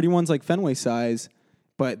 yeah, 31's like Fenway size,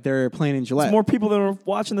 but they're playing in Gillette. It's more people than are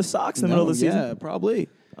watching the Sox in the middle of the season. Yeah, probably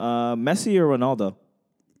Messi or Ronaldo?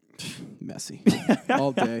 Messi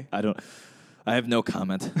all day. I have no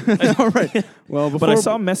comment. All right. Well, before But I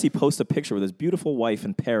saw Messi post a picture with his beautiful wife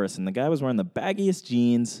in Paris, and the guy was wearing the baggiest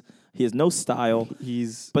jeans. He has no style,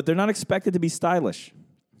 but they're not expected to be stylish.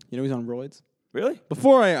 he's on roids. Really?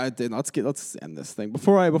 Before let's end this thing.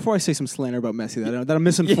 Before I say some slander about Messi that I'm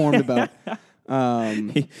misinformed about.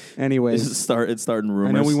 Anyways, It's starting rumors.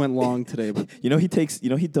 I know we went long today, but he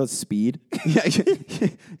does speed. yeah,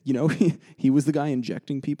 he was the guy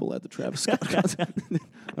injecting people at the Travis Scott concert.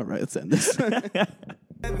 All right, let's end this.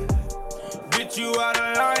 Bitch, you out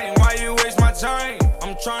of line. Why you waste my time?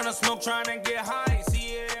 I'm trying to smoke, trying to get high.